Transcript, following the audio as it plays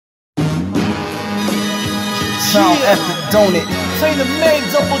Sound epic, don't it?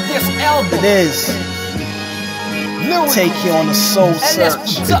 Tailor-made up on this album. It is. Lyrical. Take you on a soul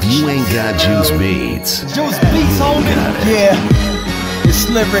search. If you ain't got Juice Beats, Juice Beats, homie. Yeah, it's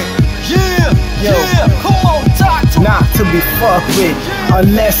lyric. Yeah, Yo. yeah, come on, talk to me. Not to be fucked with,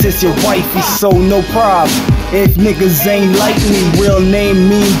 unless it's your wifey, so no problem. If niggas ain't like me, real name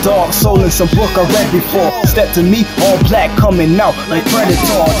mean dark soul in some book I read before. Step to me, all black coming out like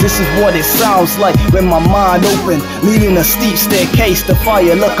Predator. This is what it sounds like when my mind open, leading a steep staircase to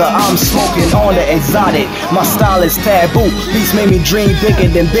fire liquor. I'm smoking on the exotic. My style is taboo. Beats made me dream bigger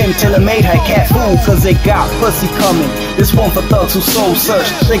than Bim Tailor-Made had cat food, cause they got pussy coming. This one for thugs who soul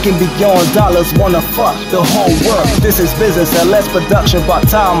search, thinking beyond dollars, wanna fuck the whole world. This is business and less production. By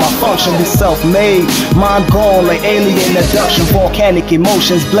time I function, be self-made. Mind gone like alien abduction. Volcanic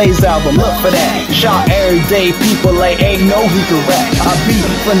emotions, Blaze album, look for that. Shot everyday people like ain't no he can rap. I beat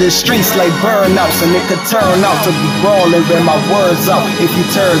from the streets like burnouts, and it could turn out to be brawling when my words out if you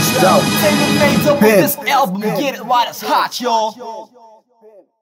turns out. Tailor-made up on this album. Get it while it's hot, y'all.